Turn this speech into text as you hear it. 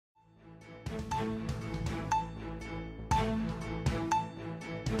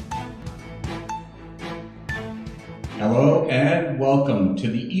Hello and welcome to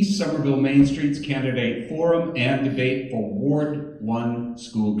the East Somerville Main Streets Candidate Forum and Debate for Ward 1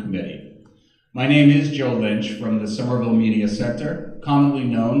 School Committee. My name is Joe Lynch from the Somerville Media Center, commonly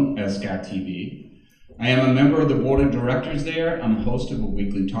known as SCAT TV. I am a member of the board of directors there. I'm host of a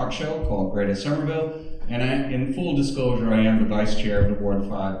weekly talk show called Greater Somerville, and in full disclosure, I am the vice chair of the Ward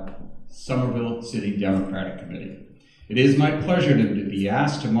 5 Somerville City Democratic Committee. It is my pleasure to be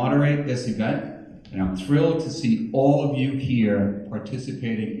asked to moderate this event, and I'm thrilled to see all of you here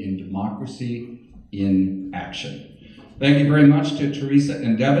participating in democracy in action. Thank you very much to Teresa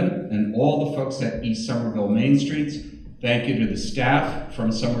and Devin and all the folks at East Somerville Main Streets. Thank you to the staff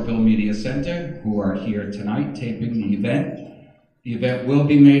from Somerville Media Center who are here tonight taping the event. The event will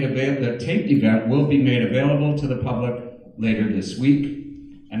be made available, the taped event will be made available to the public later this week.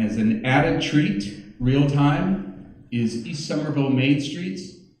 And as an added treat, real time, is East Somerville Main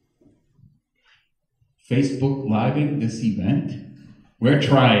Streets Facebook Living this event? We're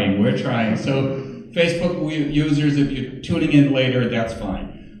trying. So Facebook users, if you're tuning in later, that's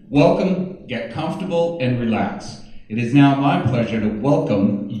fine. Welcome, get comfortable, and relax. It is now my pleasure to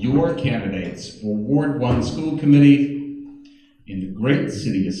welcome your candidates for Ward 1 School Committee in the great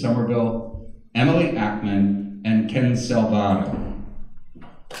city of Somerville, Emily Ackman and Ken Salvato.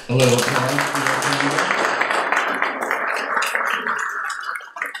 A little applause for your candidates.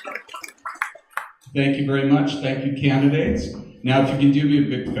 Thank you very much. Thank you, candidates. Now, if you can do me a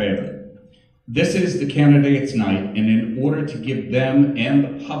big favor. This is the candidates' night, and in order to give them and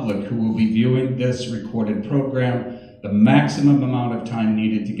the public who will be viewing this recorded program the maximum amount of time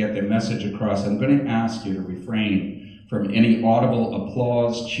needed to get their message across, I'm going to ask you to refrain from any audible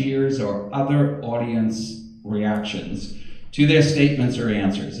applause, cheers, or other audience reactions to their statements or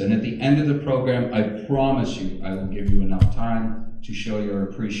answers. And at the end of the program, I promise you I will give you enough time to show your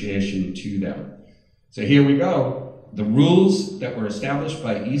appreciation to them. So here we go. The rules that were established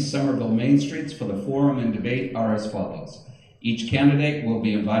by East Somerville Main Streets for the forum and debate are as follows. Each candidate will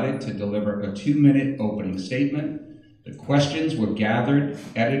be invited to deliver a 2-minute opening statement. The questions were gathered,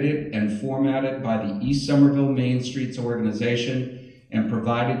 edited, and formatted by the East Somerville Main Streets organization and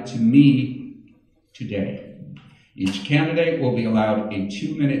provided to me today. Each candidate will be allowed a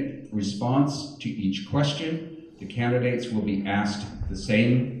 2-minute response to each question. The candidates will be asked the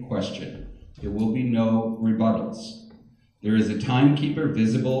same question. There will be no rebuttals. There is a timekeeper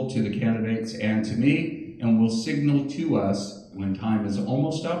visible to the candidates and to me, and will signal to us when time is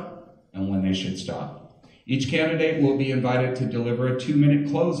almost up and when they should stop. Each candidate will be invited to deliver a 2-minute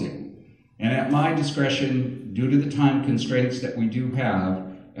closing, and at my discretion, due to the time constraints that we do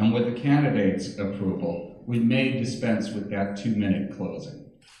have, and with the candidates' approval, we may dispense with that 2-minute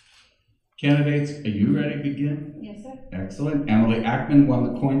closing. Candidates, are you ready to begin? Yes, sir. Excellent. Emily Ackman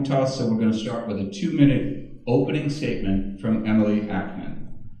won the coin toss, so we're going to start with a 2-minute opening statement from Emily Ackman.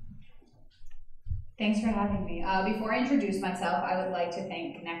 Thanks for having me. Before I introduce myself, I would like to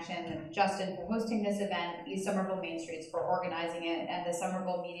thank Connection and Justin for hosting this event, East Somerville Main Streets for organizing it, and the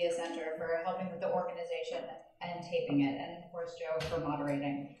Somerville Media Center for helping with the organization and taping it, and of course Joe for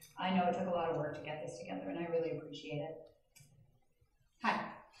moderating. I know it took a lot of work to get this together, and I really appreciate it. Hi.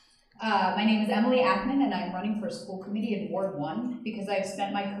 My name is Emily Ackman, and I'm running for school committee in Ward 1 because I've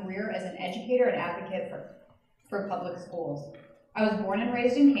spent my career as an educator and advocate for public schools. I was born and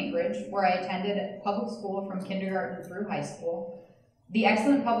raised in Cambridge, where I attended public school from kindergarten through high school. The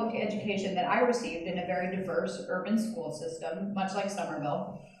excellent public education that I received in a very diverse urban school system, much like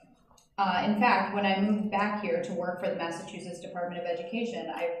Somerville. In fact, when I moved back here to work for the Massachusetts Department of Education,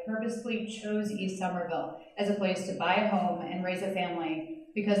 I purposely chose East Somerville as a place to buy a home and raise a family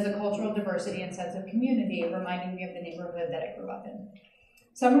because the cultural diversity and sense of community reminded me of the neighborhood that I grew up in.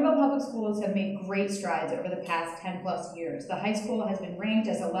 Somerville Public Schools have made great strides over the past 10 plus years. The high school has been ranked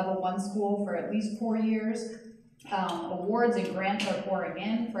as a level 1 school for at least 4 years. Awards and grants are pouring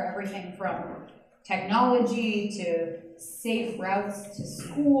in for everything from technology to safe routes to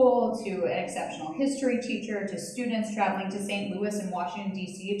school to an exceptional history teacher to students traveling to St. Louis and Washington,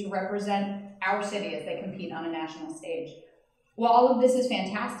 D.C. to represent our city as they compete on a national stage. While all of this is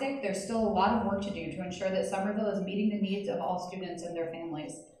fantastic, there's still a lot of work to do to ensure that Somerville is meeting the needs of all students and their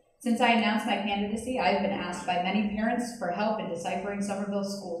families. Since I announced my candidacy, I have been asked by many parents for help in deciphering Somerville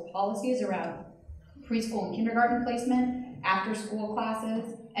schools' policies around preschool and kindergarten placement, after-school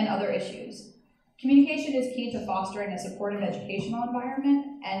classes, and other issues. Communication is key to fostering a supportive educational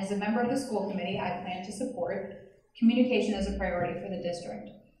environment, and as a member of the school committee, I plan to support communication as a priority for the district.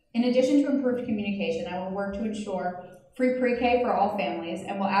 In addition to improved communication, I will work to ensure free pre-K for all families,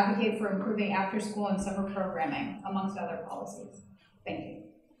 and will advocate for improving after-school and summer programming, amongst other policies. Thank you.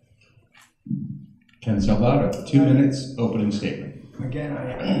 Ken Salvato, 2 minutes, opening statement. Again,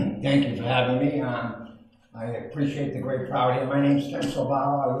 I thank you for having me. I appreciate the great crowd here. My name's Ken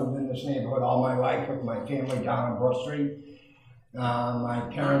Salvato. I lived in this neighborhood all my life with my family down on Brook Street. My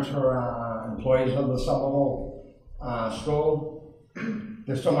parents were employees of the Somerville school.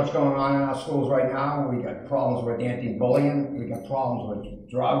 There's so much going on in our schools right now. We got problems with anti-bullying. We got problems with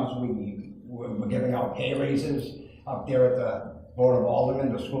drugs. We're giving out pay raises up there at the Board of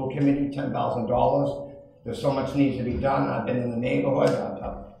Aldermen, the school committee, $10,000. There's so much needs to be done. I've been in the neighborhood.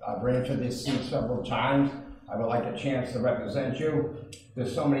 I've ran for this seat several times. I would like a chance to represent you.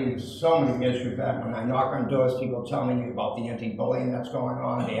 There's so many issues that when I knock on doors, people tell me about the anti-bullying that's going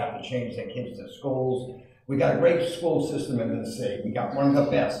on. They have to change their kids to schools. We got a great school system in the city. We got one of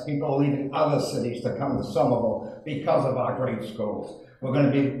the best. People are leaving other cities to come to Somerville because of our great schools. We're going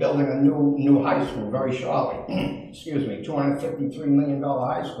to be building a new high school very shortly. Excuse me, $253 million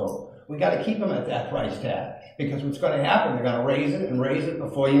high school. We got to keep them at that price tag because what's going to happen, they're going to raise it and raise it.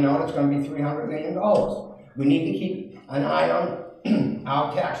 Before you know it, it's going to be $300 million. We need to keep an eye on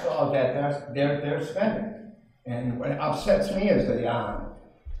our tax dollars that they're spending. And what upsets me is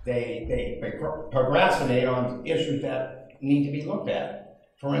they procrastinate on issues that need to be looked at.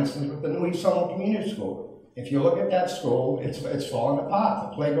 For instance, with the new East Somerville Community School. If you look at that school, it's falling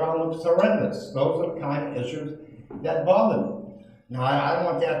apart. The playground looks horrendous. Those are the kind of issues that bother me. Now, I don't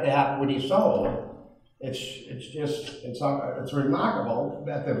want that to happen with East Somerville. It's remarkable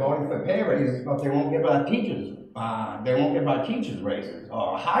that they're voting for pay raises, but they won't give our teachers raises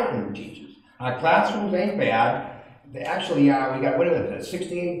or hire new teachers. Our classrooms ain't bad. They actually, we got, what is it,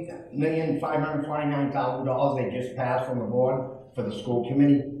 $68,549,000 they just passed from the board for the school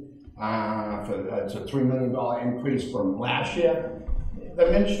committee. It's a $3 million increase from last year. The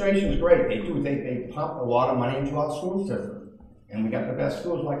administration is great. They pump a lot of money into our school system. And we got the best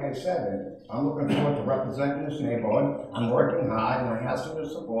schools, like I said. And I'm looking forward to representing this neighborhood. I'm working hard, and I ask you to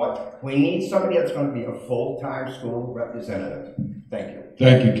support. We need somebody that's going to be a full-time school representative. Thank you.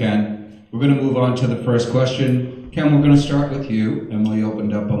 Thank you, Ken. We're going to move on to the first question. Ken, we're going to start with you. Emily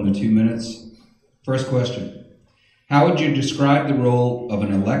opened up on the 2 minutes. First question. How would you describe the role of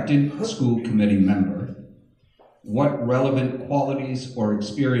an elected school committee member? What relevant qualities or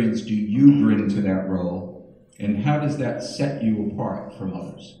experience do you bring to that role? And how does that set you apart from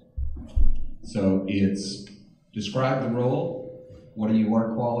others? So it's describe the role, what are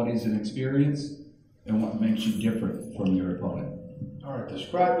your qualities and experience, and what makes you different from your opponent? All right,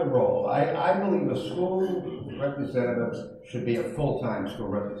 describe the role. I believe a school representative should be a full-time school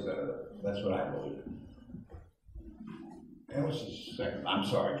representative. That's what I believe. And what's the second? I'm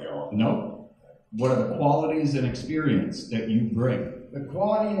sorry, Joe. No. What are the qualities and experience that you bring? The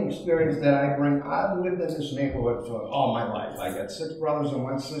quality and experience that I bring, I've lived in this neighborhood for all my life. I got 6 brothers and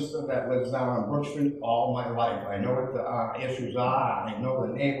 1 sister that lives down on Brook Street all my life. I know what the issues are. I know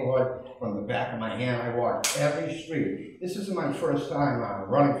the neighborhood from the back of my hand. I walk every street. This isn't my first time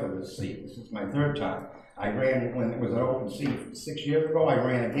running for this seat. This is my 3rd time. I ran when it was an open seat 6 years ago. I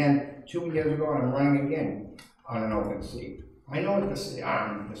ran again 2 years ago, and I'm running again on an open seat. I know what the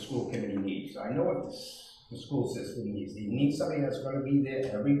school committee needs. I know what the school system needs. They need somebody that's going to be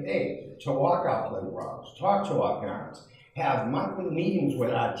there every day to walk our playgrounds, talk to our parents, have monthly meetings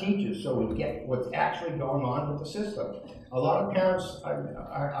with our teachers so we get what's actually going on with the system. A lot of parents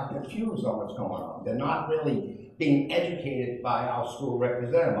are confused on what's going on. They're not really being educated by our school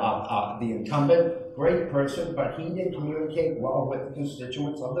representative. The incumbent, great person, but he didn't communicate well with the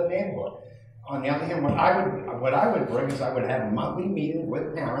constituents of the neighborhood. On the other hand, what I would bring is I would have a monthly meeting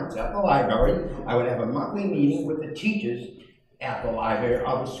with parents at the library. I would have a monthly meeting with the teachers at the library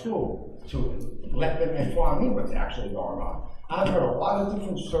of the school to let them inform me what's actually going on. I've heard a lot of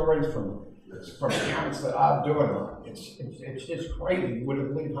different stories from parents that are doing it. It's just crazy. You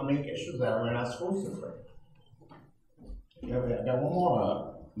wouldn't believe how many issues there are in our school system. Yeah, I got one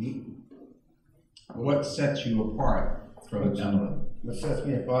more. What sets you apart from Emily? What sets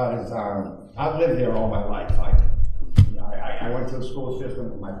me apart is I've lived here all my life. I went to the school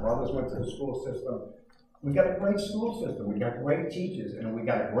system. My brothers went to the school system. We got a great school system. We got great teachers, and we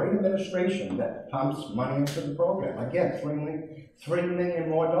got a great administration that pumps money into the program. Again, $3 million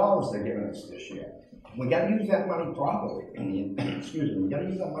more they're giving us this year. We got to use that money properly. Excuse me. We got to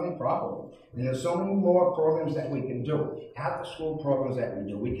use that money properly. And there's so many more programs that we can do. After-school programs that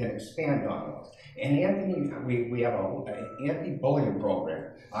we do, we can expand on those. And Anthony, we have an anti-bullying program.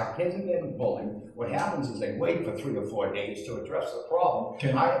 Our kids are getting bullied. What happens is they wait for 3 or 4 days to address the problem.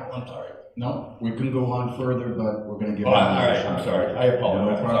 I'm sorry. No, we can go on further, but we're going to give. All right, I'm sorry. I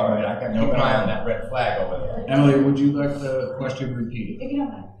apologize. No problem. Sorry, I got keep an eye on that red flag over there. Emily, would you like the question repeated? If you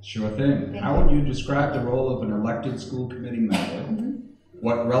don't mind. Sure thing. How would you describe the role of an elected school committee member?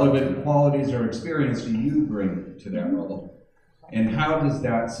 What relevant qualities or experience do you bring to that role? And how does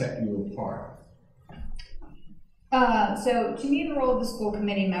that set you apart? So to me, the role of the school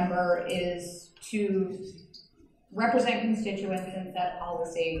committee member is to represent constituents and set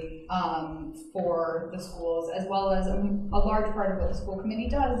policy for the schools, as well as a large part of what the school committee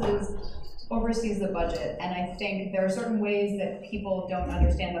does is oversees the budget. And I think there are certain ways that people don't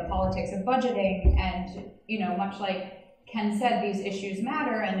understand the politics of budgeting, and much like Ken said, these issues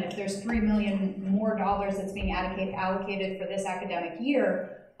matter, and if there's $3 million more that's being allocated for this academic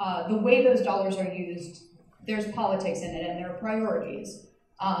year, the way those dollars are used, there's politics in it and there are priorities.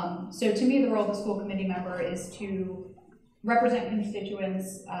 So to me, the role of the school committee member is to represent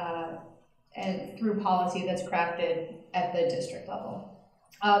constituents and through policy that's crafted at the district level.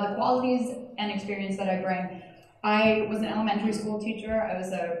 The qualities and experience that I bring, I was an elementary school teacher, I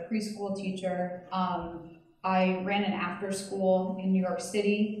was a preschool teacher, I ran an after school in New York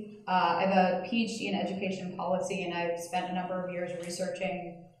City. I have a PhD in education policy, and I've spent a number of years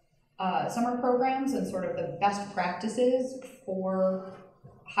researching summer programs and sort of the best practices for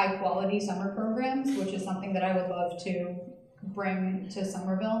high quality summer programs, which is something that I would love to bring to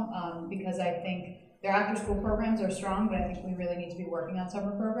Somerville, because I think their after school programs are strong, but I think we really need to be working on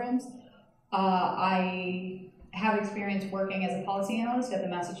summer programs. I have experience working as a policy analyst at the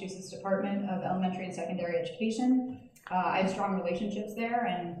Massachusetts Department of Elementary and Secondary Education. I have strong relationships there,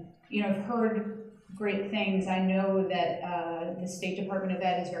 and I've heard great things. I know that the State Department of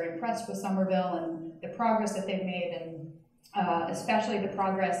Ed is very impressed with Somerville and the progress that they've made, and especially the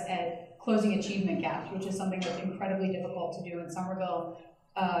progress at closing achievement gaps, which is something that's incredibly difficult to do in Somerville,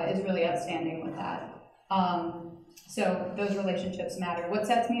 is really outstanding with that. So those relationships matter. What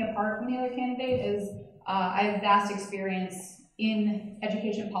sets me apart from the other candidate is I have vast experience in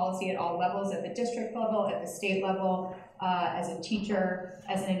education policy at all levels, at the district level, at the state level, as a teacher,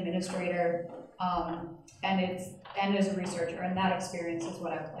 as an administrator, and as a researcher, and that experience is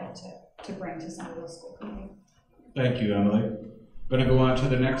what I would like to bring to Somerville School Committee. Thank you, Emily. I'm going to go on to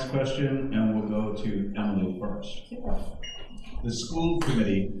the next question, and we'll go to Emily first. Super. The school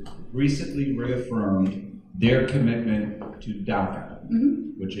committee recently reaffirmed their commitment to DACA,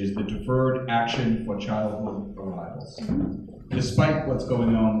 which is the Deferred Action for Childhood Arrivals. Despite what's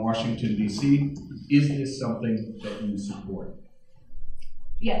going on in Washington, D.C., is this something that you support?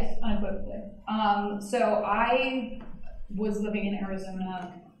 Yes, unequivocally. So I was living in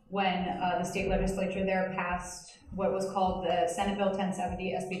Arizona when the state legislature there passed what was called the Senate Bill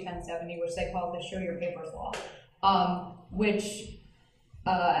 1070, SB 1070, which they called the Show Your Papers Law, which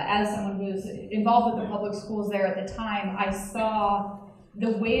as someone who was involved with the public schools there at the time, I saw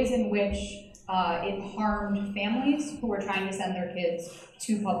the ways in which it harmed families who were trying to send their kids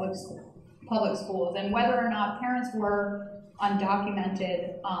to public schools, and whether or not parents were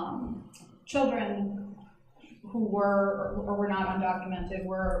undocumented, children who were or were not undocumented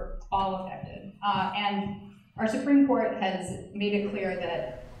were all affected. And our Supreme Court has made it clear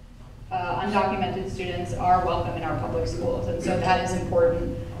that undocumented students are welcome in our public schools, and so that is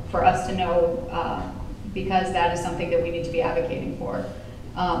important for us to know, because that is something that we need to be advocating for.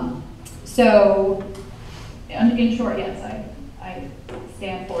 So, in short, yes, I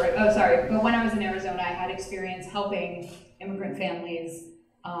stand for it. Oh, sorry, but when I was in Arizona, I had experience helping immigrant families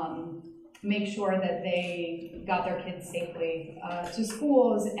make sure that they got their kids safely to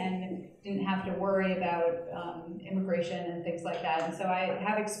schools and didn't have to worry about immigration and things like that. And so I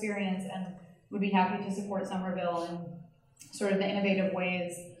have experience and would be happy to support Somerville and sort of the innovative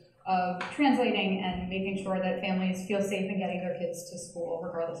ways of translating and making sure that families feel safe in getting their kids to school,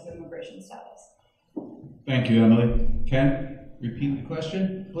 regardless of immigration status. Thank you, Emily. Ken, repeat the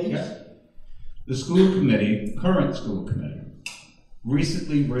question, please. Yes. The school committee, current school committee,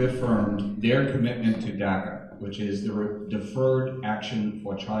 recently reaffirmed their commitment to DACA, which is the Deferred Action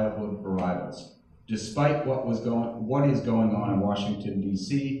for Childhood Arrivals. Despite what is going on in Washington,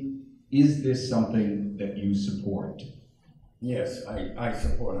 D.C., is this something that you support? Yes, I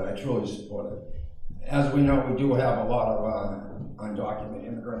support it. I truly support it. As we know, we do have a lot of undocumented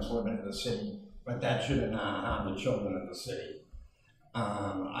immigrants living in the city, but that shouldn't harm the children in the city.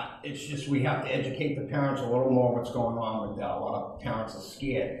 It's just we have to educate the parents a little more what's going on with that. A lot of parents are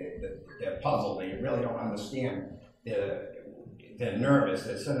scared. They're puzzled. They really don't understand. They're nervous.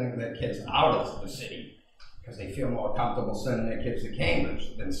 They're sending their kids out of the city because they feel more comfortable sending their kids to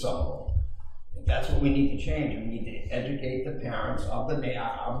Cambridge than Somerville. That's what we need to change. We need to educate the parents of the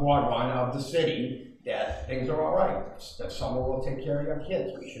Ward 1 of the city that things are all right, that someone will take care of your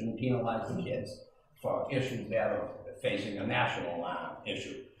kids. We shouldn't penalize the kids for issues that are facing a national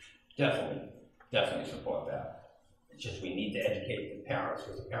issue. Definitely support that. It's just we need to educate the parents,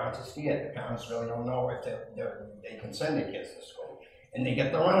 because the parents are scared. The parents really don't know if they can send their kids to school. And they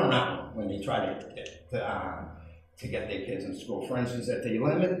get the runaround when they try to get their kids in school. For instance, if they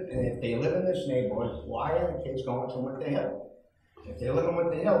live in this neighborhood, why are the kids going to Winter Hill? If they live in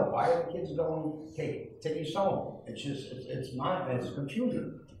Winter Hill, why are the kids going to East Somerville? It's just, it's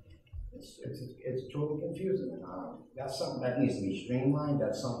confusing. It's truly confusing. That's something that needs to be streamlined.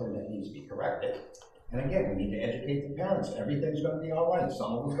 That's something that needs to be corrected. And again, we need to educate the parents. Everything's going to be all right.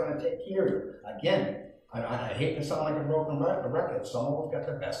 Someone's going to take care of you. Again, I hate to sound like a broken record. Somerville's got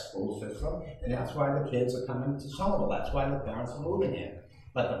the best school system, and that's why the kids are coming to Somerville. That's why the parents are moving here.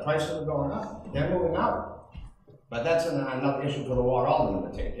 But the prices are going up. They're moving out. But that's another issue for the Ward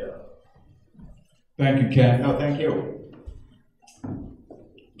Alderman to take care of. Thank you, Ken. No, thank you.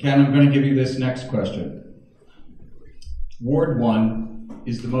 Ken, I'm going to give you this next question. Ward 1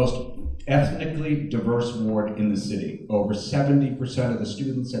 is the most ethnically diverse ward in the city. Over 70% of the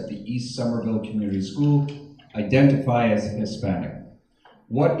students at the East Somerville Community School identify as Hispanic.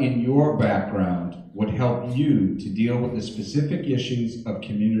 What in your background would help you to deal with the specific issues of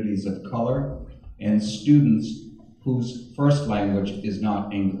communities of color and students whose first language is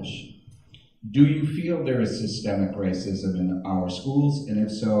not English? Do you feel there is systemic racism in our schools? And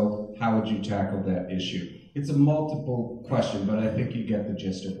if so, how would you tackle that issue? It's a multiple question, but I think you get the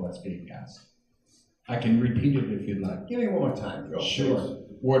gist of what's being asked. I can repeat it if you'd like. Give me one more time, Joe. Sure. Please.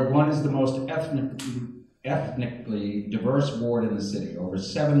 Ward 1 is the most ethnically diverse ward in the city. Over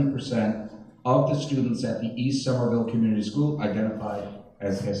 70% of the students at the East Somerville Community School identify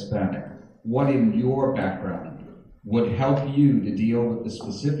as Hispanic. What in your background would help you to deal with the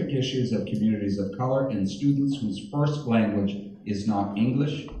specific issues of communities of color and students whose first language is not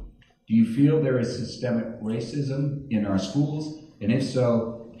English? Do you feel there is systemic racism in our schools? And if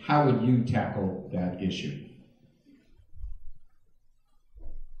so, how would you tackle that issue?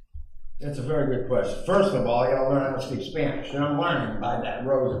 That's a very good question. First of all, you gotta learn how to speak Spanish. And I'm learning by that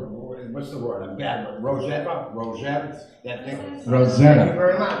what's the word? I'm bad with Rosetta? That thing. Rosetta. Thank you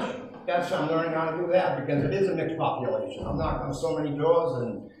very much. I'm learning how to do that because it is a mixed population. I'm knocking on so many doors,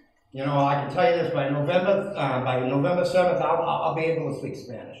 and you know, I can tell you this, by November 7th, I'll be able to speak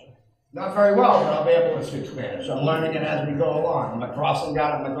Spanish. Not very well, but I'll be able to speak Spanish. I'm learning it as we go along. I'm crossing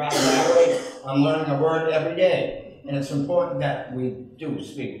out McGrath Highway. I'm learning a word every day. And it's important that we do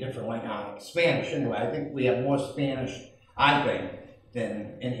speak differently. Spanish, anyway. I think we have more Spanish, I think,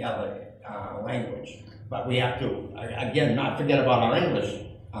 than any other language. But we have to, again, not forget about our English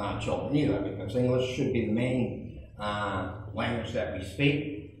children either, because English should be the main language that we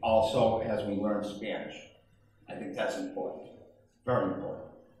speak, also as we learn Spanish. I think that's important, very important.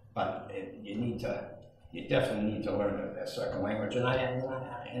 But you definitely need to learn a second language, and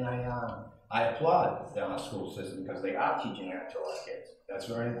I applaud the school system because they are teaching that to our kids. That's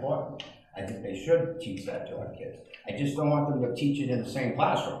very important. I think they should teach that to our kids. I just don't want them to teach it in the same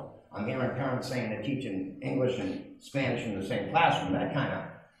classroom. I'm hearing parents saying they're teaching English and Spanish in the same classroom. That kind of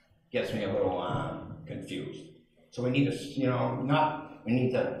gets me a little confused. So we need to, we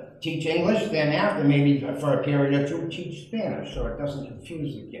need to teach English, then after, maybe for a period or two, teach Spanish so it doesn't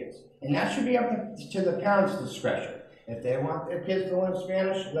confuse the kids. And that should be up to the parents' discretion. If they want their kids to learn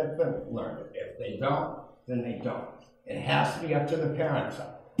Spanish, let them learn it. If they don't, then they don't. It has to be up to the parents.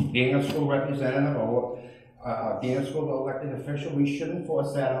 Being a school representative or being a school elected official, we shouldn't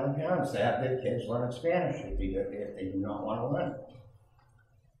force that on the parents to have their kids learn Spanish if they do not want to learn it.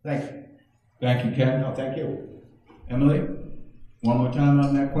 Thank you. Thank you, Ken. No, thank you. Emily, one more time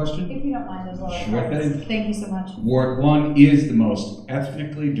on that question? If you don't mind as well. Sure thing. Thank you so much. Ward 1 is the most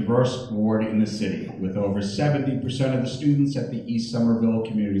ethnically diverse ward in the city, with over 70% of the students at the East Somerville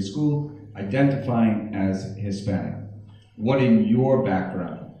Community School identifying as Hispanic. What in your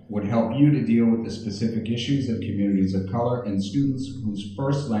background would help you to deal with the specific issues of communities of color and students whose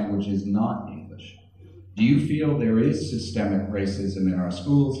first language is not English? Do you feel there is systemic racism in our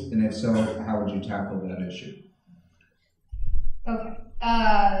schools? And if so, how would you tackle that issue? Okay.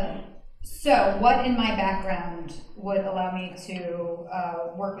 So what in my background would allow me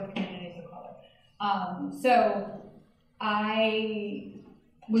to work with communities of color? So I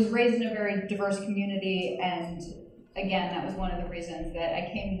was raised in a very diverse community, and again, that was one of the reasons that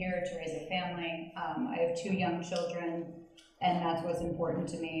I came here to raise a family. I have 2 young children, and that's what's important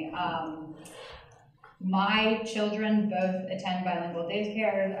to me. My children both attend bilingual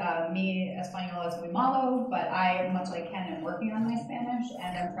daycare. Me, Espanol es muy malo, but I, much like Ken, am working on my Spanish,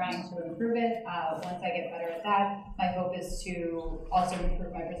 and I'm trying to improve it. Once I get better at that, my hope is to also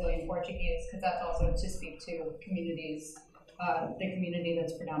improve my Brazilian Portuguese, because that's also to speak to communities, the community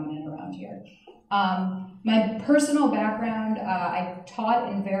that's predominant around here. My personal background, I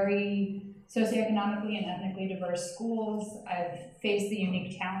taught in very socioeconomically and ethnically diverse schools. I've faced the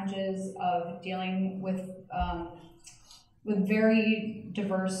unique challenges of dealing with very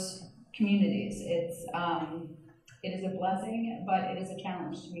diverse communities. It is a blessing, but it is a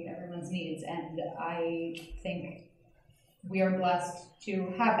challenge to meet everyone's needs, and I think we are blessed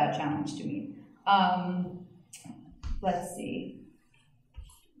to have that challenge to meet. Let's see.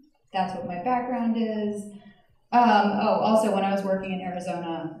 That's what my background is. Also, when I was working in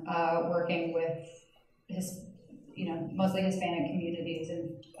Arizona, working with mostly Hispanic communities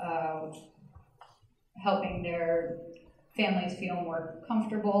and helping their families feel more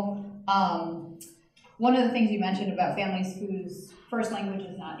comfortable. One of the things you mentioned about families whose first language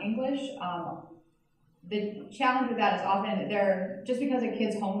is not English, the challenge with that is often just because a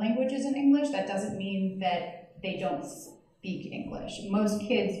kid's home language isn't English, that doesn't mean that they don't speak English. Most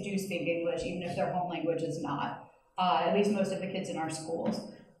kids do speak English, even if their home language is not. At least most of the kids in our schools.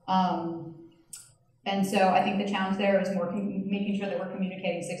 And so I think the challenge there is more making sure that we're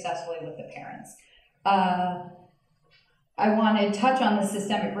communicating successfully with the parents. I want to touch on the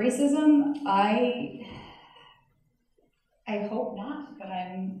systemic racism. I hope not, but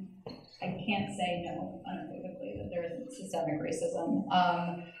I can't say no unequivocally that there is systemic racism.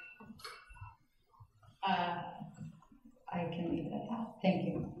 I can leave it at that. Thank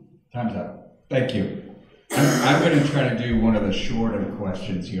you. Time's up. Thank you. I'm going to try to do one of the shorter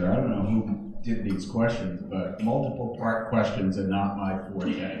questions here. I don't know who did these questions, but multiple part questions are not my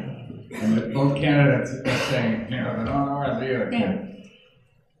forte. And with both candidates are saying, they're not ours either. Yeah.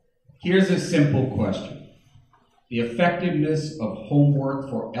 Here's a simple question. The effectiveness of homework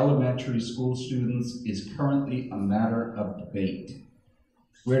for elementary school students is currently a matter of debate.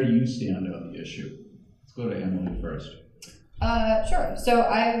 Where do you stand on the issue? Let's go to Emily first. Sure. So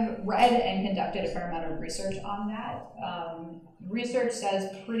I've read and conducted a fair amount of research on that. Research says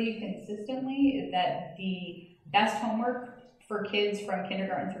pretty consistently that the best homework for kids from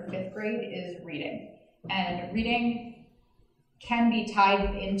kindergarten through 5th grade is reading. And reading can be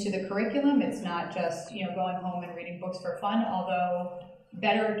tied into the curriculum. It's not just, going home and reading books for fun, although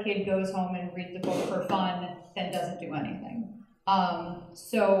better a kid goes home and reads the book for fun than doesn't do anything.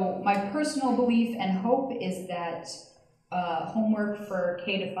 So my personal belief and hope is that homework for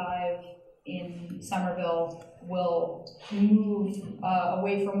K-5 in Somerville will move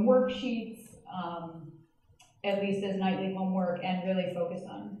away from worksheets, at least as nightly homework, and really focus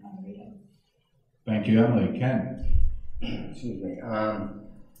on reading. Thank you, Emily. Ken? Excuse me.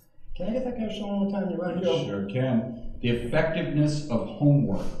 Can I get that question one more time? You want to Sure can. The effectiveness of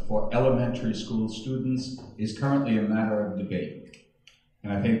homework for elementary school students is currently a matter of debate.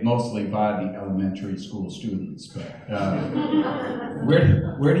 And I think mostly by the elementary school students. But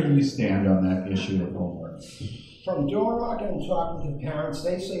where do you stand on that issue of homework? From doing work and talking to parents,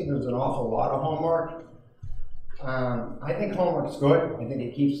 they say there's an awful lot of homework. I think homework's good. I think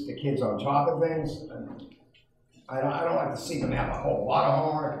it keeps the kids on top of things. I don't like to see them have a whole lot of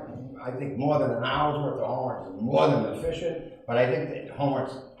homework. I think more than an hour's worth of homework is more than efficient. But I think that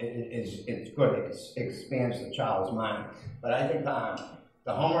homework it's good. It expands the child's mind. But I think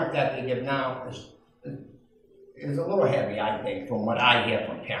the homework that they give now is a little heavy, I think, from what I hear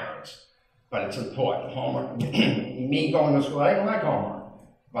from parents. But it's important. Homework, me going to school, I didn't like homework.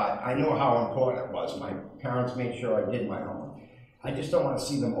 But I knew how important it was. My parents made sure I did my homework. I just don't want to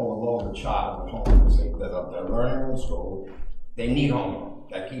see them overload the child with homework. They're learning in school. They need homework.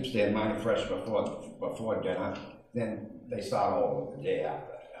 That keeps their mind fresh before dinner. Then they start over the day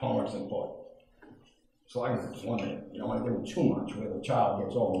after. Homework's important. So long as it's limited. You don't want to give them too much where the child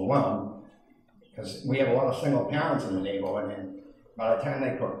gets overwhelmed. Because we have a lot of single parents in the neighborhood, and by the time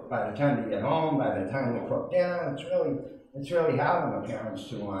they get home, by the time they cook dinner, it's really hard on the parents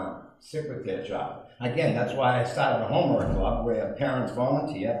to stick with their child. Again, that's why I started a homework club where parents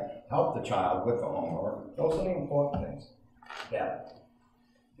volunteer, help the child with the homework. Those are the important things. Yeah.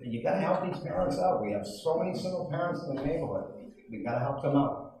 You got to help these parents out. We have so many single parents in the neighborhood. We got to help them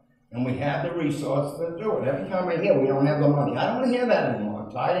out. And we have the resources to do it. Every time I hear we don't have the money, I don't want to hear that anymore.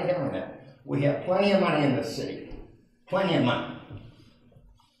 I'm tired of hearing that. We have plenty of money in this city. Plenty of money.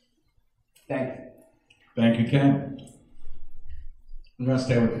 Thank you. Thank you, Ken. I'm going to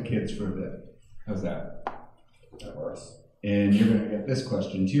stay with the kids for a bit. How's that? That works. And you're going to get this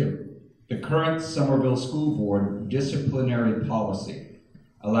question too. The current Somerville School Board disciplinary policy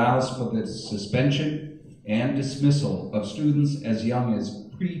allows for the suspension and dismissal of students as young as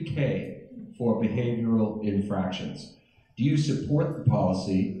pre-K for behavioral infractions. Do you support the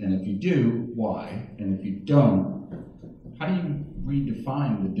policy? And if you do, why? And if you don't, how do you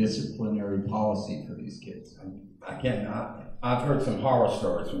redefine the disciplinary policy for these kids? Again, I've heard some horror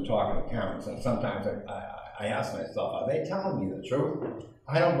stories from talking to parents, and sometimes I ask myself, are they telling me the truth?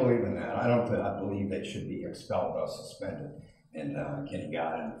 I don't believe in that. I believe they should be expelled or suspended in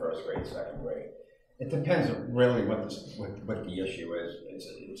kindergarten, first grade, second grade. It depends on really what the issue is.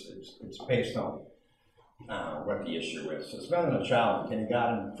 It's based on what the issue is. Suspending a child in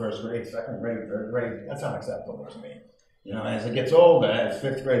kindergarten, first grade, second grade, third grade, that's unacceptable to me. You know, as it gets older, as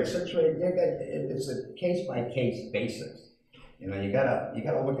fifth grade, sixth grade, it's a case by case basis. You know, you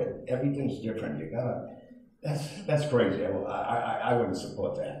gotta look at everything's different. That's crazy. I wouldn't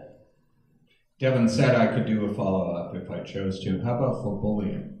support that. Devin said I could do a follow-up if I chose to. How about for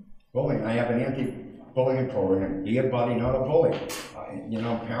bullying? Bullying, I have an anti-bullying program. Be a buddy, not a bully. You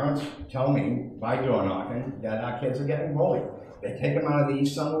know, parents tell me by door knocking that our kids are getting bullied. They take them out of the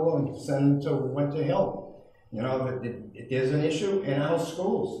East Somerville and send them to Winter Hill. You know, there's an issue in our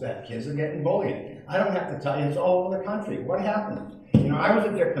schools that kids are getting bullied. I don't have to tell you, it's all over the country. What happened? You know, I was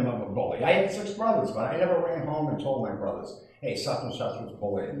a victim of a bully. I had 6 brothers, but I never ran home and told my brothers, hey, such and such was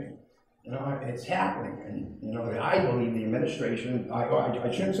bullying me. You know, it's happening. And, you know, I believe the administration, I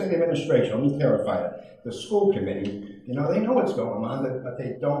shouldn't say the administration, let me clarify it. The school committee, you know, they know what's going on, but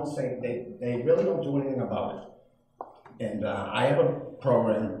they don't say, they really don't do anything about it. And I have a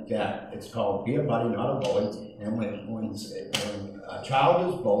program that it's called Be a Buddy, Not a Bully. And when a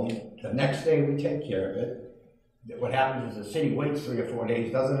child is bullied, the next day we take care of it. What happens is the city waits 3 or 4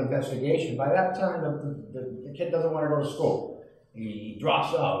 days, does an investigation. By that time, the kid doesn't want to go to school. He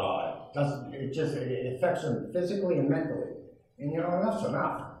drops out, or it affects him physically and mentally. And you know, enough's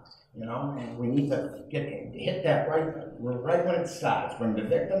enough. You know, and we need to hit that right when it starts. Bring the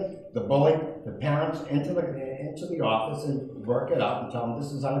victim, the bully, the parents into the office and work it out and tell them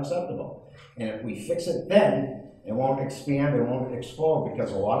this is unacceptable. And if we fix it then, it won't expand, it won't explode,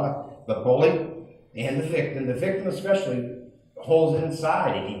 because a lot of the bully and the victim especially, holds it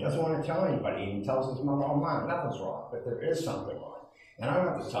inside and he doesn't want to tell anybody. He tells his mom, oh mom, nothing's wrong, but there is something wrong. And I don't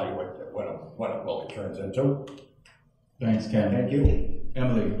have to tell you what a bully turns into. Thanks, Ken. Thank you.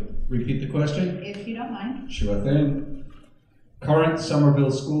 Emily, repeat the question? If you don't mind. Sure thing. Current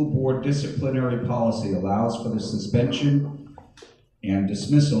Somerville School Board disciplinary policy allows for the suspension and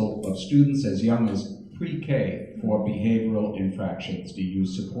dismissal of students as young as pre-K for behavioral infractions. Do you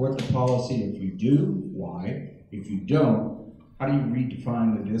support the policy? If you do, why? If you don't, how do you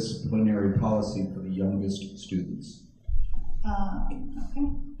redefine the disciplinary policy for the youngest students? Okay.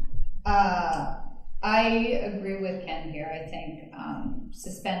 I agree with Ken here. I think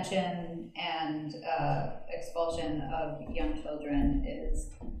suspension and expulsion of young children is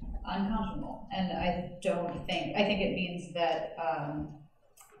unconscionable, and I think it means that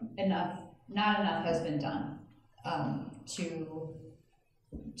not enough has been done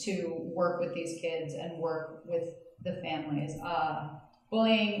to work with these kids and work with the families.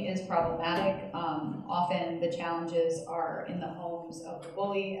 Bullying is problematic. Often the challenges are in the homes of the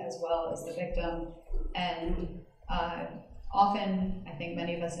bully as well as the victim. And often, I think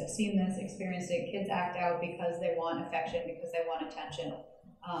many of us have seen this, experienced it, kids act out because they want affection, because they want attention.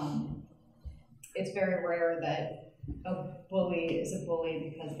 It's very rare that a bully is a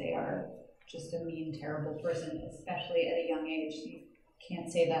bully because they are just a mean, terrible person, especially at a young age. You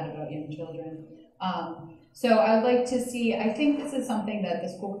can't say that about young children. So I would like to see, I think this is something that the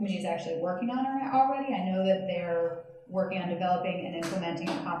school committee is actually working on already. I know that they're working on developing and implementing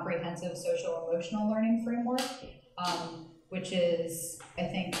a comprehensive social emotional learning framework, which is, I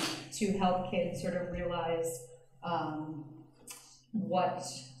think, to help kids sort of realize what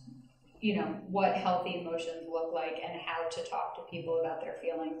healthy emotions look like and how to talk to people about their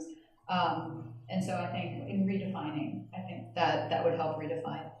feelings. And so I think in redefining, I think that would help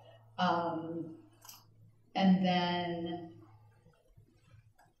redefine. And then,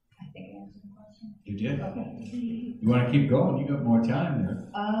 I think I answered the question. You did? Okay. You want to keep going? You got more time there.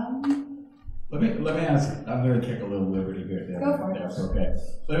 Let me ask. I'm going to take a little liberty here. Go for it. That's okay.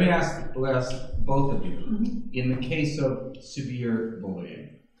 Let me ask both of you. Mm-hmm. In the case of severe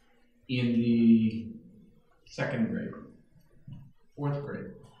bullying, in the 2nd grade, 4th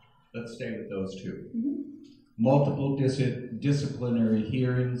grade, let's stay with those two. Mm-hmm. Multiple disciplinary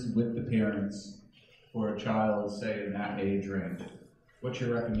hearings with the parents for a child, say, in that age range. What's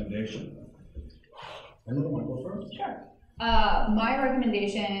your recommendation? Anyone want to go first? Sure. My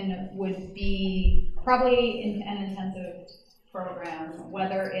recommendation would be probably an intensive program,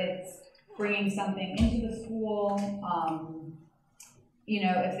 whether it's bringing something into the school, you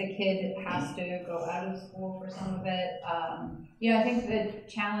know, if the kid has to go out of school for some of it. You know, I think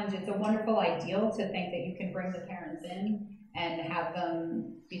the challenge, it's a wonderful ideal to think that you can bring the parents in and have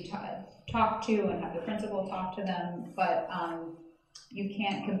them be talked to and have the principal talk to them, but you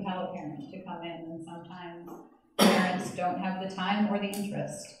can't compel parents to come in, and sometimes parents don't have the time or the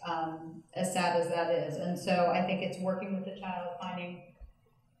interest, as sad as that is. And so I think it's working with the child,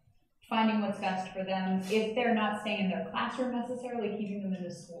 finding what's best for them. If they're not staying in their classroom necessarily, keeping them in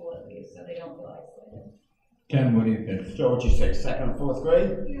the school at least, so they don't feel isolated. Ken, what do you think? So what you say, second or fourth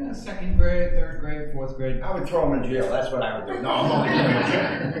grade? Yeah, second grade, third grade, fourth grade. I would throw them in jail. That's what I would do. No, I'm only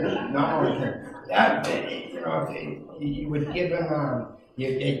kidding. No, I'm only kidding. That, you know, if you would give them.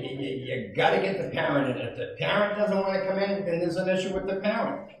 You got to get the parent in. If the parent doesn't want to come in, then there's an issue with the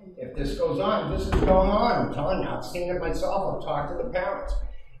parent. If this goes on, this is going on. I'm telling you, I've seen it myself. I've talked to the parents.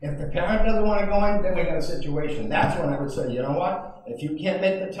 If the parent doesn't want to go in, then we got a situation. That's when I would say, you know what? If you can't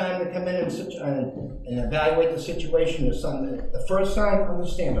make the time to come in and evaluate the situation, or something, the first time,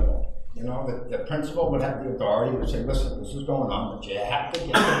 understandable. You know, the principal would have the authority to say, listen, this is going on, but you have to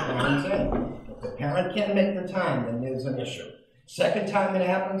get the parents in. If the parent can't make the time, then there's an issue. Second time it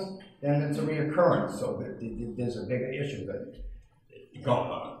happens, then it's a reoccurrence, so there's a bigger issue that going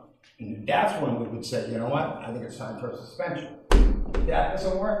on. And that's when we would say, you know what, I think it's time for a suspension. If that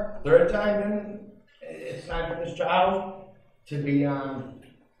doesn't work, third time, then it's time for this child to be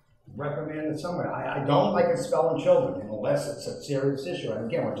reprimanded somewhere. I don't like expelling children unless it's a serious issue. And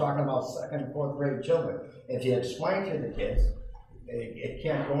again, we're talking about second and fourth grade children. If you explain to the kids, it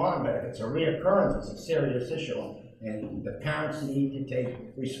can't go on, but if it's a reoccurrence, it's a serious issue. And the parents need to take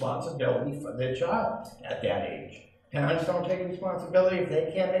responsibility for their child at that age. Parents don't take responsibility. If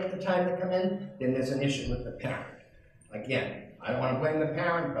they can't make the time to come in, then there's an issue with the parent. Again, I don't want to blame the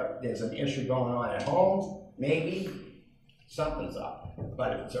parent, but there's an issue going on at home. Maybe something's up.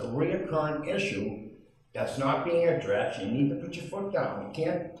 But if it's a reoccurring issue that's not being addressed, you need to put your foot down. You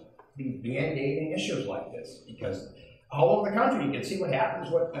can't be band-aiding issues like this, because all over the country you can see what happens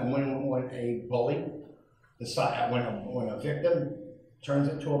when a bully, when a victim turns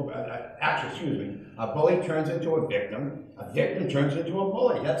into a bully turns into a victim turns into a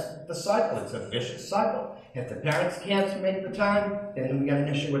bully. That's the cycle. It's a vicious cycle. If the parents can't make the time, then we got an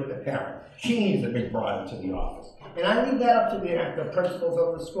issue with the parent. She needs to be brought into the office. And I leave that up to the principals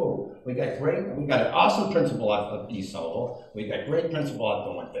of the school. We got an awesome principal at East Somerville. We got great principal at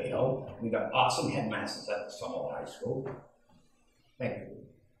Thornvale. We got awesome headmasters at the Somerville High School. Thank you.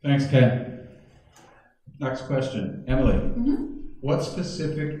 Thanks, Ken. Next question. Emily, Mm-hmm. What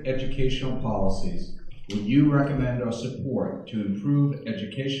specific educational policies would you recommend or support to improve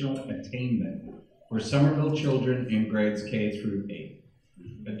educational attainment for Somerville children in grades K through 8?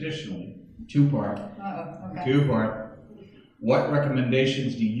 Additionally, two-part, what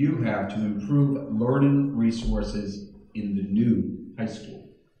recommendations do you have to improve learning resources in the new high school?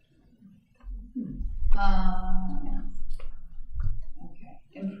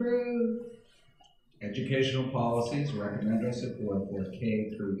 Improve educational policies, recommend or support for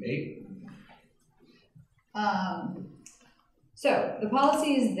K through 8. So the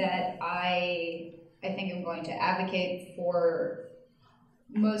policies that I think I'm going to advocate for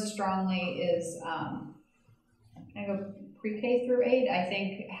most strongly is I go pre-K through 8. I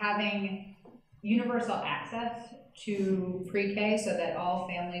think having universal access to pre-K so that all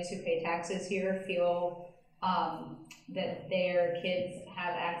families who pay taxes here feel that their kids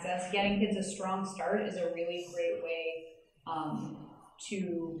have access. Getting kids a strong start is a really great way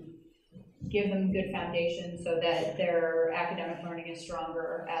to give them a good foundation so that their academic learning is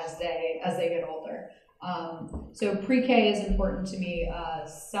stronger as they get older. So pre-K is important to me.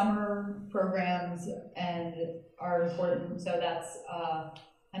 Summer programs are important, so that's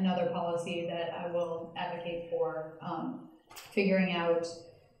another policy that I will advocate for. Figuring out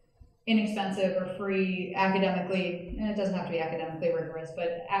inexpensive or free academically, and it doesn't have to be academically rigorous,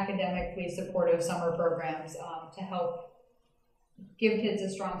 but academically supportive summer programs to help give kids a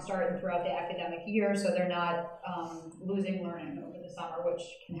strong start throughout the academic year so they're not losing learning over the summer, which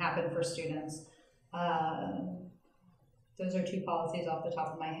can happen for students. Those are two policies off the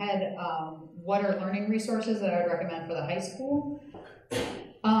top of my head. What are learning resources that I would recommend for the high school?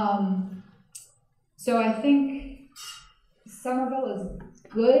 So I think Somerville is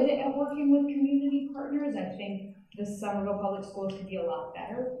good at working with community partners. I think the Somerville Public Schools could be a lot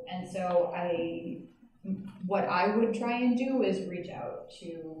better. And so what I would try and do is reach out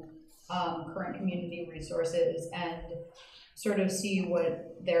to current community resources and sort of see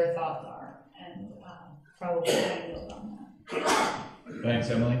what their thoughts are, and probably try to build on that. Thanks,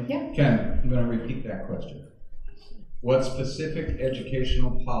 Emily. Yeah. Ken, I'm going to repeat that question. What specific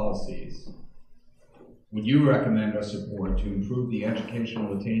educational policies would you recommend or support to improve the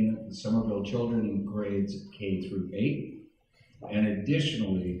educational attainment of Somerville children in grades K through 8? And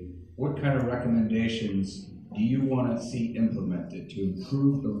additionally, what kind of recommendations do you want to see implemented to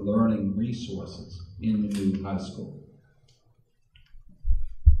improve the learning resources in the new high school?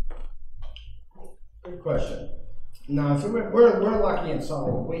 Good question. No, so we're lucky in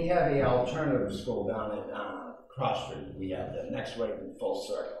Somerville. We have an alternative school down at Cross Street. We have the Next Wave in Full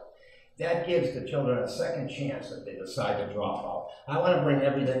Circle. That gives the children a second chance if they decide to drop out. I want to bring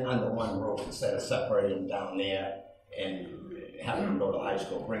everything under one roof instead of separating down there and having them go to high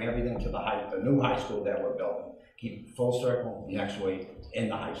school. Bring everything to the new high school that we're building. Keep Full Circle, Next Wave in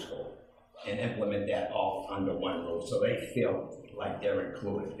the high school, and implement that all under one roof so they feel like they're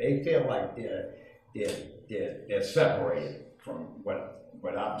included. They feel like they're separated from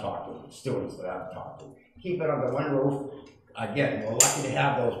what I've talked to, students that I've talked to. Keep it under one roof. Again, we're lucky to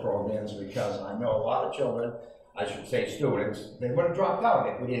have those programs because I know a lot of children, I should say students, they would have dropped out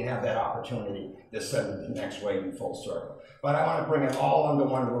if we didn't have that opportunity to send them the Next Wave in Full Circle. But I want to bring it all under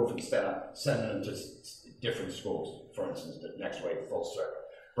one roof instead of sending them to different schools. For instance, the Next Wave Full Circle.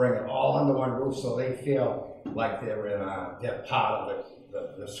 Bring it all under one roof so they feel like they're part of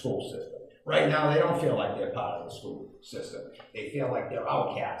the school system. Right now, they don't feel like they're part of the school system. They feel like they're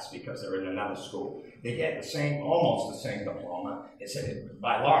outcasts because they're in another school. They get almost the same diploma.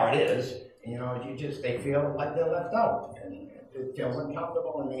 By law, it is. You know, they feel like they're left out, and it feels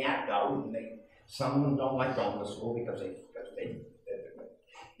uncomfortable, and they act out. And some of them don't like going to school because they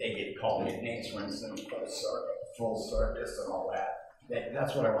get called nicknames, for instance, full circus, and all that.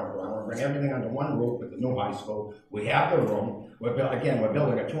 That's what I want to do. I want to bring everything under one roof with the new high school. We have the room. We're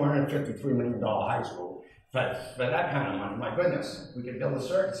building a $253 million high school. But for that kind of money, my goodness, we could build a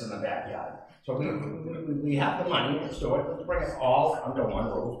circus in the backyard. So we have the money. Let's do it. Let's bring it all under one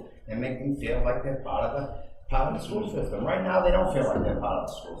roof and make them feel like they're part of the school system. Right now, they don't feel like they're part of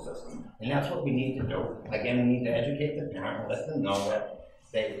the school system, and that's what we need to do. Again, we need to educate the parent, let them know that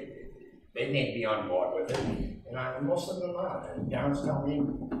they need to be on board with it. And most of them are. And parents tell me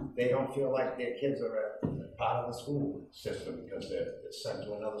they don't feel like their kids are a part of the school system because they're sent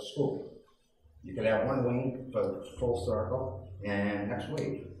to another school. You could have one wing for Full Circle and Next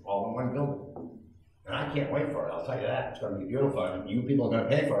Week, all in one building. And I can't wait for it, I'll tell you that. It's going to be beautiful, and you people are going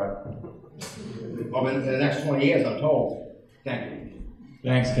to pay for it. Over the next 20 years, I'm told. Thank you.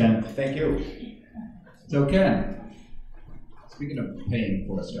 Thanks, Ken. Thank you. So, Ken, speaking of paying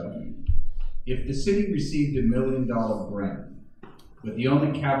for stuff, if the city received $1 million grant, with the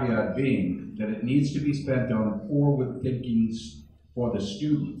only caveat being that it needs to be spent on forward thinking for the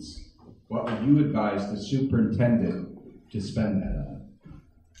students, what would you advise the superintendent to spend that on?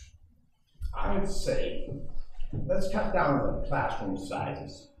 I would say, let's cut down the classroom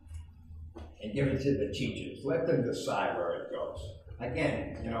sizes and give it to the teachers. Let them decide where it goes.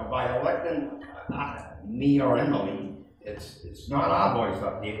 Again, by electing me or Emily, it's not our voice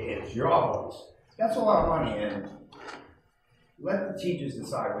up there, it's your voice. That's a lot of money, and let the teachers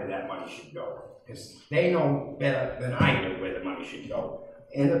decide where that money should go, because they know better than I do where the money should go,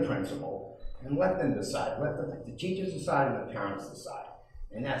 and the principal, and let them decide. Let the teachers decide and the parents decide.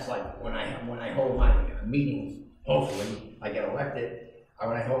 And that's like when I hold my meetings, hopefully I get elected,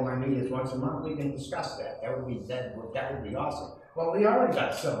 when I hold my meetings once a month, we can discuss that. That would be awesome. Well, we already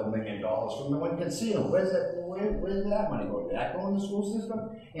got several $1 million from the one casino. Where's that money going? Did that go in the school system?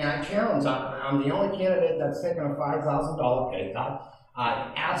 And I challenge, I'm the only candidate that's taking a $5,000 pay cut.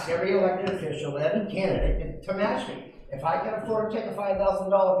 I ask every elected official, every candidate to match me. If I can afford to take a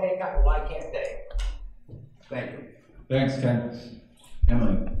 $5,000 pay cut, why can't they? Thank you. Thanks, Ken.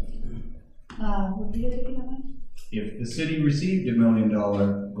 Emily? If the city received $1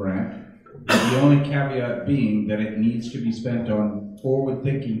 million grant, the only caveat being that it needs to be spent on forward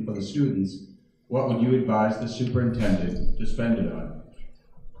thinking for the students, what would you advise the superintendent to spend it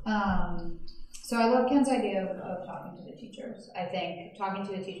on? So I love Ken's idea of talking to the teachers. I think talking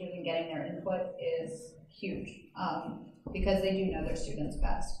to the teachers and getting their input is huge because they do know their students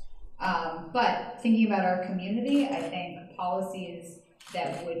best. But thinking about our community, I think policies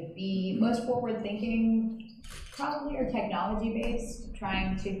that would be most forward thinking probably are technology based,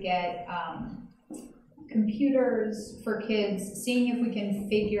 trying to get computers for kids, seeing if we can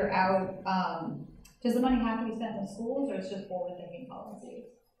figure out, does the money have to be spent in schools or it's just forward thinking policies?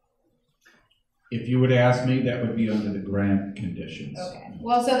 If you would ask me, that would be under the grant conditions. Okay,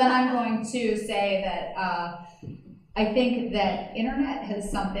 well, so then I'm going to say that I think that internet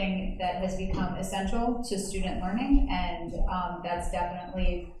is something that has become essential to student learning, and that's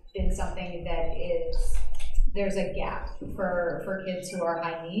definitely been something that there's a gap for kids who are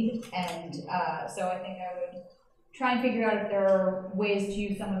high need, and so I think I would try and figure out if there are ways to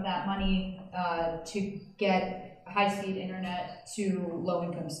use some of that money to get high-speed internet to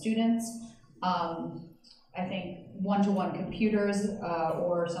low-income students. I think one-to-one computers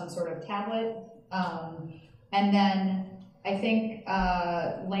or some sort of tablet. And then I think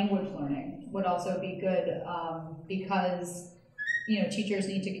language learning would also be good because teachers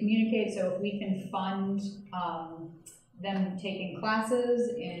need to communicate. So if we can fund them taking classes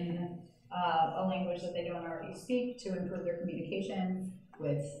in a language that they don't already speak to improve their communication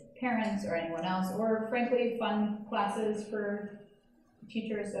with parents or anyone else, or frankly fund classes for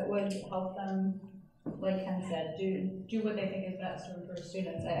teachers that would help them, like Ken said, do what they think is best to improve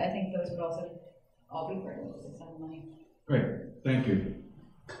students. I think those would also all be great ways to spend money. Great, thank you.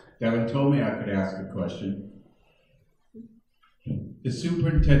 Devin told me I could ask a question. The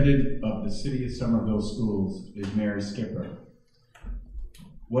superintendent of the City of Somerville Schools is Mary Skipper.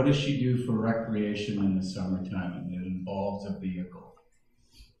 What does she do for recreation in the summertime, and it involves a vehicle?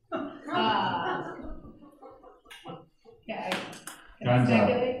 Yeah. Time's up.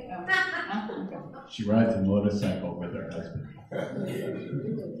 Okay. She rides a motorcycle with her husband.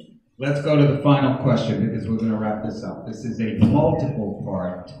 Let's go to the final question because we're going to wrap this up. This is a multiple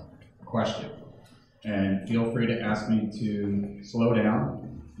part question. And feel free to ask me to slow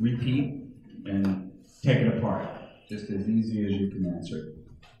down, repeat, and take it apart. Just as easy as you can answer it.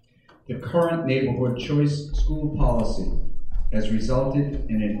 The current neighborhood choice school policy has resulted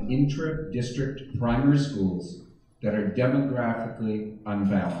in an intra-district primary schools that are demographically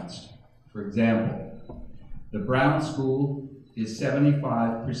unbalanced. For example, the Brown School is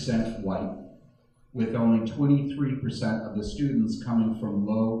 75% white, with only 23% of the students coming from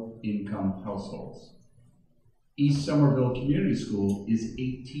low-income households. East Somerville Community School is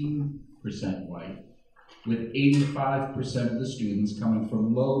 18% white, with 85% of the students coming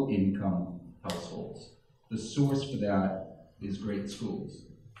from low-income households. The source for that is great schools.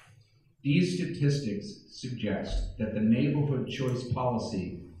 These statistics suggest that the neighborhood choice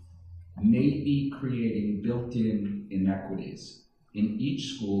policy may be creating built-in inequities in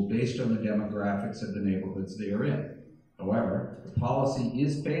each school based on the demographics of the neighborhoods they are in. However, the policy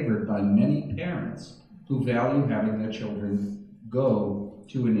is favored by many parents who value having their children go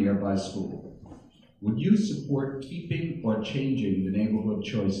to a nearby school. Would you support keeping or changing the neighborhood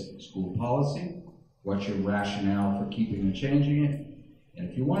choice school policy? What's your rationale for keeping or changing it? And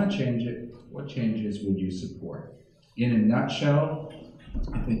if you want to change it, what changes would you support? In a nutshell,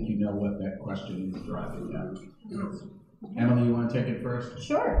 I think you know what that question is driving at. Emily, you want to take it first?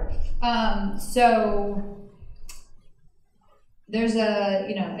 Sure. So there's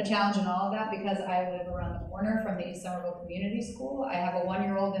a challenge in all of that because I live around the corner from the East Somerville Community School. I have a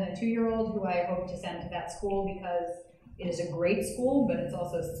 1-year-old and a 2-year-old who I hope to send to that school because it is a great school, but it's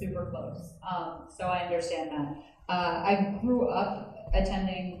also super close. So I understand that. I grew up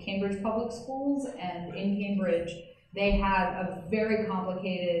attending Cambridge Public Schools, and in Cambridge, they have a very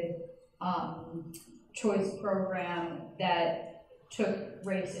complicated choice program that took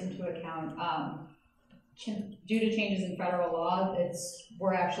race into account. Due to changes in federal law,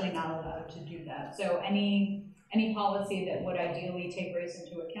 we're actually not allowed to do that. So any policy that would ideally take race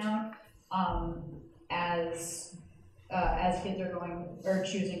into account as kids are going or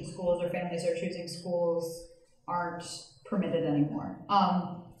choosing schools or families are choosing schools aren't permitted anymore.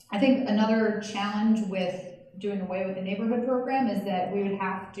 I think another challenge with doing away with the neighborhood program is that we would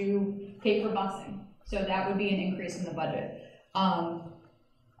have to pay for busing. So that would be an increase in the budget.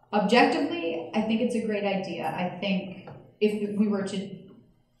 Objectively, I think it's a great idea. I think if we were to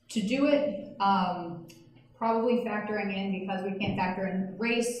do it, probably factoring in, because we can't factor in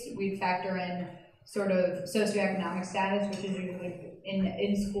race, we'd factor in sort of socioeconomic status, which is usually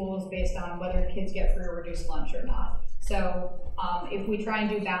in schools based on whether kids get free or reduced lunch or not. So if we try and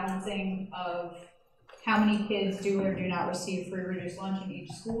do balancing of how many kids do or do not receive free reduced lunch in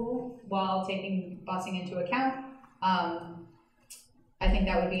each school while taking busing into account, I think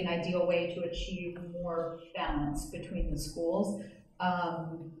that would be an ideal way to achieve more balance between the schools.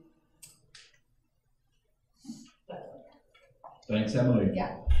 Thanks, Emily.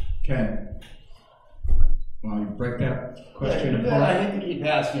 Yeah. Ken, want to break that question apart? I hate to keep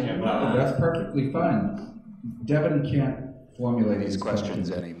asking him. No, that's perfectly fine. Devin can't formulate These his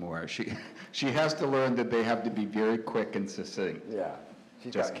questions anymore. She has to learn that they have to be very quick and succinct. Yeah.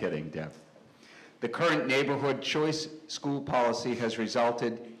 Just kidding, Deb. The current neighborhood choice school policy has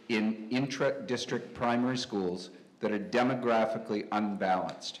resulted in intra-district primary schools that are demographically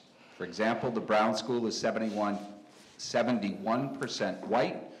unbalanced. For example, the Brown School is 71%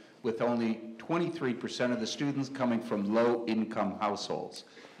 white, with only 23% of the students coming from low-income households.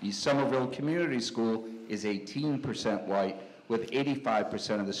 East Somerville Community School is 18% white, with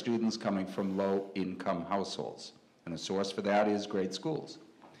 85% of the students coming from low-income households. And the source for that is grade schools.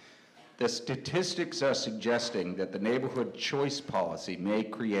 The statistics are suggesting that the neighborhood choice policy may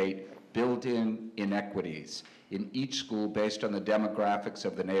create built-in inequities in each school based on the demographics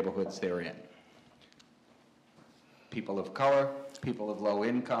of the neighborhoods they're in. People of color, people of low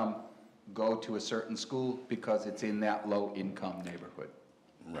income go to a certain school because it's in that low income neighborhood.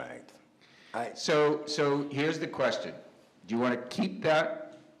 Right. So here's the question. Do you want to keep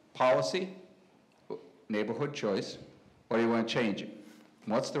that policy, neighborhood choice, or do you want to change it?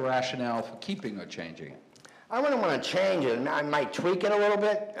 What's the rationale for keeping or changing it? I wouldn't want to change it. I might tweak it a little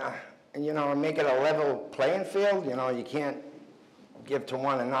bit, you know, and make it a level playing field. You know, you can't give to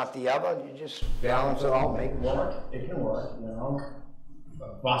one and not the other. You just balance it all, make it work. It can work, you know.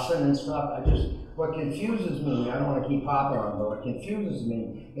 Busing and stuff. What confuses me, I don't want to keep hopping on, but what confuses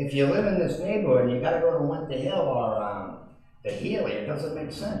me, if you live in this neighborhood and you got to go to Winter Hill or the Healy, it doesn't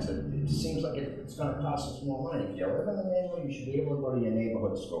make sense. It seems like it's going to cost us more money. If you live in the neighborhood, you should be able to go to your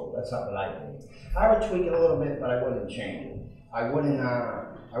neighborhood school. That's something I think. I would tweak it a little bit, but I wouldn't change it. I wouldn't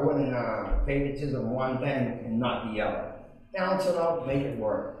favoritism one thing and not the other. Balance it out, make it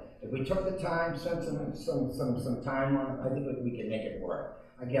work. If we took the time, spent some time on it, I think we can make it work.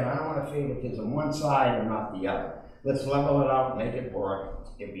 Again, I don't want to favoritism one side and not the other. Let's level it out, make it work.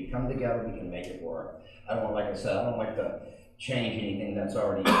 If we come together, we can make it work. I don't, like I said, I don't like to change anything that's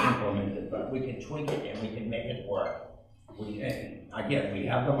already implemented, but we can tweak it and we can make it work. Again, we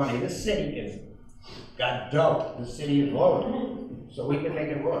have the money. This city is got dope. This city is loaded, so we can make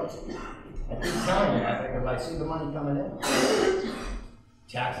it work. I keep telling you, I think if I see the money coming in,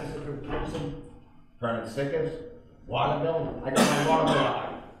 taxes are increasing, permit stickers, water bill. I got my water bill.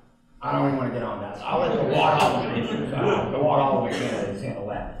 I don't even want to get on that. I'll let the water issues, the water all the way candidates handle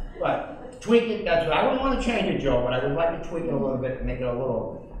that. But tweak it. That's what I wouldn't want to change it, Joe. But I would like to tweak it a little bit, make it a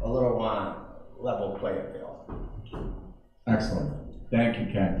little level playing field. Excellent. Thank you,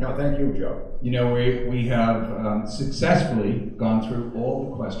 Ken. No, thank you, Joe. You know, we have successfully gone through all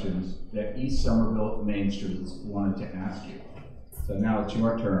the questions that East Somerville Main Streets wanted to ask you. So now it's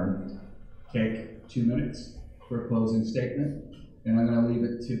your turn. Take 2 minutes for a closing statement, and I'm going to leave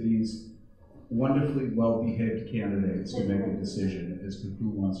it to these wonderfully well-behaved candidates to make a decision as to who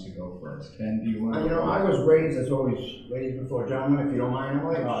wants to go first. Ken, do you want to? You know, I was raised as always, ladies before gentlemen, if you don't mind,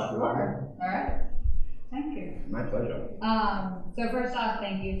 Emily. All right. Thank you. My pleasure. So first off,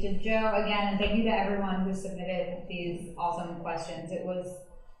 thank you to Joe again, and thank you to everyone who submitted these awesome questions. It was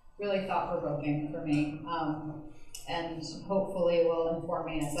really thought-provoking for me, and hopefully will inform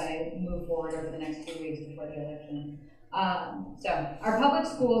me as I move forward over the next few weeks before the election. So our public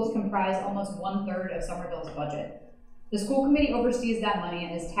schools comprise almost 1/3 of Somerville's budget. The school committee oversees that money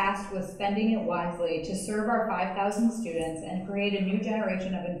and is tasked with spending it wisely to serve our 5,000 students and create a new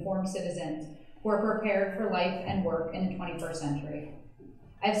generation of informed citizens who are prepared for life and work in the 21st century.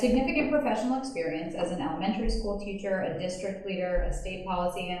 I have significant professional experience as an elementary school teacher, a district leader, a state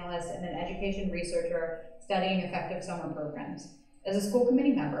policy analyst, and an education researcher studying effective summer programs. As a school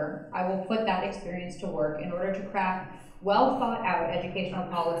committee member, I will put that experience to work in order to craft well thought out educational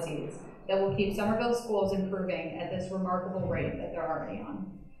policies that will keep Somerville schools improving at this remarkable rate that they're already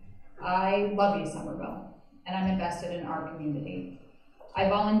on. I love East Somerville, and I'm invested in our community. I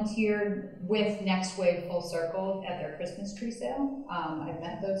volunteered with Next Wave Full Circle at their Christmas tree sale. I've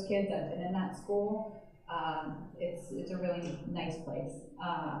met those kids, I've been in that school. It's a really nice place.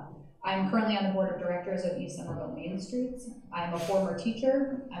 I'm currently on the board of directors of East Somerville Main Streets. I'm a former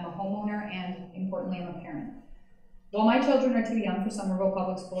teacher, I'm a homeowner, and importantly, I'm a parent. While my children are too young for Somerville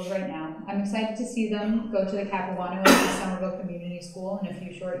Public Schools right now, I'm excited to see them go to the Capuano and East Somerville Community School in a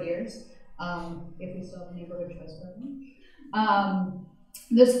few short years, if we still have a neighborhood choice program.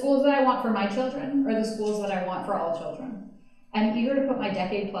 The schools that I want for my children are the schools that I want for all children. I'm eager to put my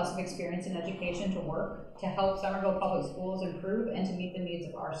decade plus of experience in education to work to help Somerville Public Schools improve and to meet the needs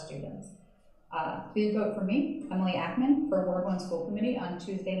of our students. Please vote for me, Emily Ackman, for Ward 1 School Committee on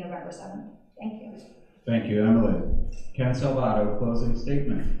Tuesday, November 7th. Thank you. Thank you, Emily. Ken Salvato, closing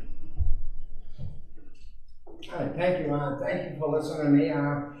statement. All right, thank you, thank you for listening to me.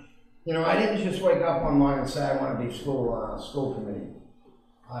 You know, I didn't just wake up one morning and say I want to be school committee.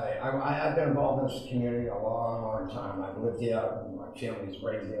 I've been involved in this community a long, long time. I've lived here, my family's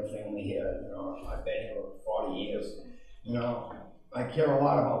raised their family here, you know, I've been here for 40 years. You know, I care a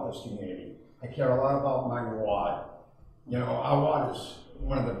lot about this community. I care a lot about my ward. You know, our ward is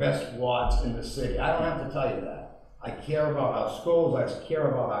one of the best wards in the city. I don't have to tell you that. I care about our schools, I care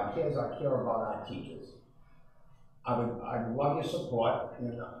about our kids, I care about our teachers. I'd love your support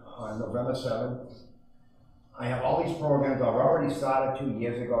on November 7th. I have all these programs I've already started 2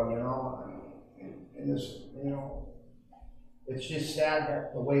 years ago, you know, and this, you know, it's just sad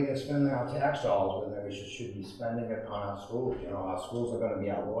that the way they're spending our tax dollars, when we should be spending it on our schools. You know, our schools are going to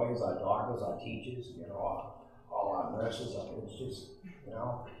be our lawyers, our doctors, our teachers, you know, all our nurses. It's just, you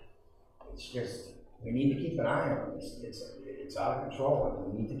know, it's just, we need to keep an eye on it. It's out of control,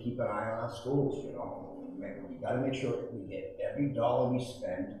 and we need to keep an eye on our schools, you know. We got to make sure we get every dollar we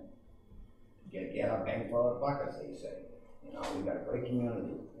spend, get our bang for our buck, as they say. You know, we got a great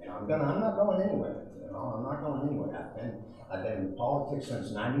community. You know, I'm not going anywhere. You know, I'm not going anywhere. I've been in politics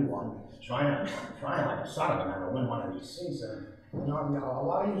since '91, trying like a son of a gun to win one of these seats. And you know, a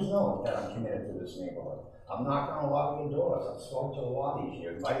lot of you know that I'm committed to this neighborhood. I'm knocking on a lot of your doors. I've spoken to a lot of you.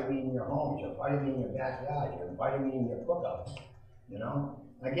 You're inviting me in your homes. You're inviting me in your backyard. You're inviting me in your cookouts. You know,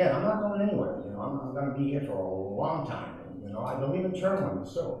 again, I'm not going anywhere. You know, I'm going to be here for a long time. And, you know, I believe in term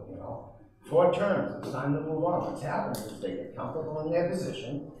limits too. You know, 4 terms. It's time to move on. What's happening is they get comfortable in their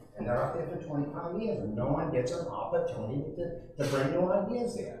position, and they're up there for 25 years, and no one gets an opportunity to bring new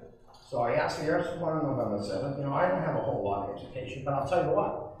ideas there. So I asked for your support on November 7th. You know, I don't have a whole lot of education, but I'll tell you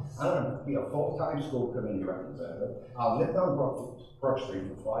what, I'm going to be a full-time school committee representative. I've lived on Brook Street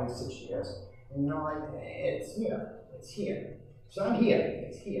for 46 years, and you know, it's here. It's here. So I'm here.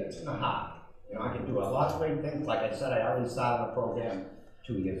 It's here. It's in the heart. You know, I can do a lot of great things. Like I said, I already started a program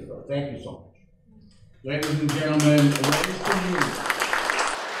 2 years ago. Thank you so much. Ladies and gentlemen, raise the hand.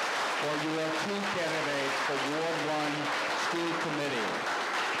 For your 2 candidates for Ward 1 School Committee.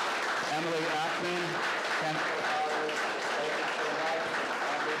 Emily Ackman,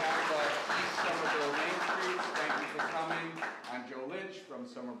 on behalf of East Somerville Main Street, thank you for coming. I'm Joe Lynch from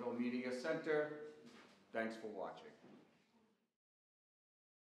Somerville Media Center. Thanks for watching.